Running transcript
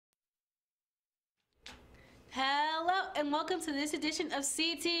Hello and welcome to this edition of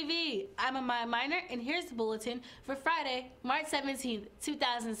CTV. I'm Amaya Minor and here's the bulletin for Friday, March 17th,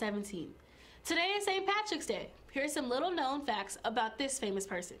 2017. Today is St. Patrick's Day. Here's some little known facts about this famous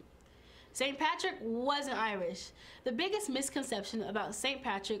person. St. Patrick wasn't Irish. The biggest misconception about St.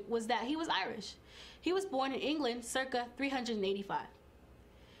 Patrick was that he was Irish. He was born in England circa 385.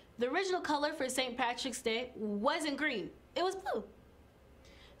 The original color for St. Patrick's Day wasn't green, it was blue.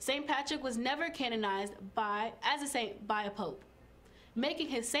 St. Patrick was never canonized as a saint by a pope, making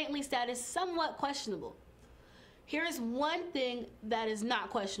his saintly status somewhat questionable. Here is one thing that is not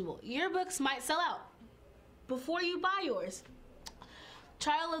questionable. Yearbooks might sell out before you buy yours.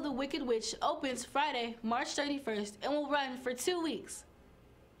 Trial of the Wicked Witch opens Friday, March 31st and will run for 2 weeks.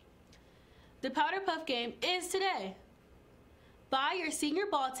 The Powder Puff game is today. Buy your senior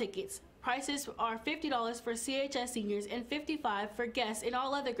ball tickets. Prices are $50 for CHS seniors and $55 for guests in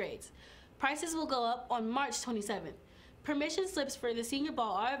all other grades. Prices will go up on March 27th. Permission slips for the senior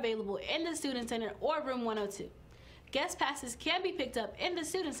ball are available in the Student Center or Room 102. Guest passes can be picked up in the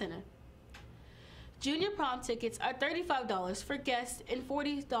Student Center. Junior prom tickets are $35 for guests and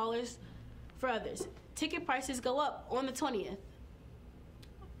 $40 for others. Ticket prices go up on the 20th.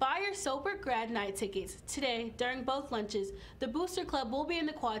 Buy your sober grad night tickets today during both lunches. The Booster Club will be in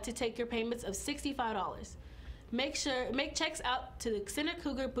the quad to take your payments of $65. Make checks out to the Center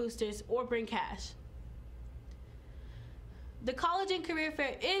Cougar boosters or bring cash. The College and Career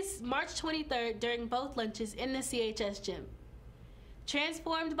Fair is March 23rd during both lunches in the CHS gym.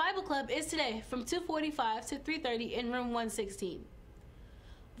 Transformed Bible Club is today from 2:45 to 3:30 in room 116.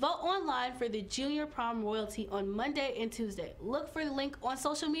 Vote online for the Junior Prom Royalty on Monday and Tuesday. Look for the link on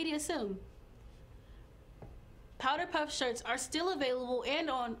social media soon. Powder Puff shirts are still available and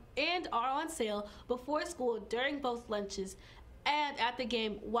are on sale before school during both lunches and at the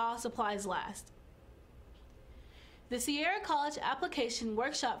game while supplies last. The Sierra College Application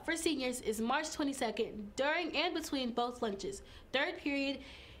Workshop for Seniors is March 22nd during and between both lunches, third period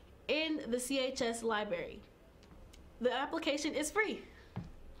in the CHS library. The application is free.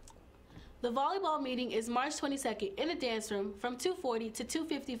 The volleyball meeting is March 22nd in the dance room from 2:40 to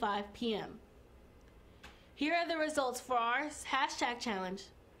 2:55 p.m. Here are the results for our hashtag challenge.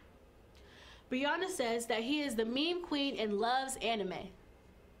 Brianna says that he is the meme queen and loves anime.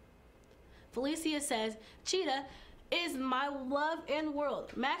 Felicia says, Cheetah is my love and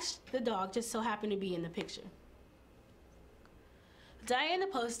world. Max the dog just so happened to be in the picture. Diana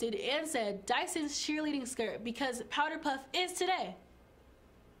posted and said, Dyson's cheerleading skirt because Powder Puff is today.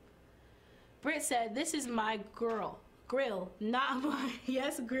 Britt said, this is my grill, not my,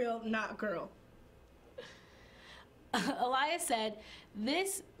 yes, grill, not girl. Elias said,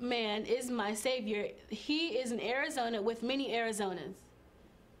 this man is my savior. He is in Arizona with many Arizonans.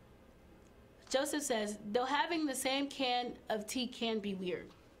 Joseph says, though having the same can of tea can be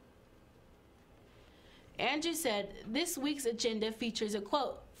weird. Andrew said, this week's agenda features a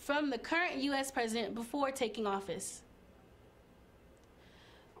quote from the current U.S. president before taking office.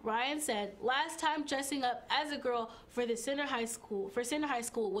 Ryan said, last time dressing up as a girl for Center High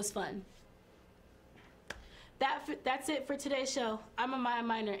School was fun. That's it for today's show. I'm Amaya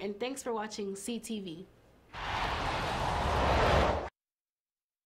Minor, and thanks for watching CTV.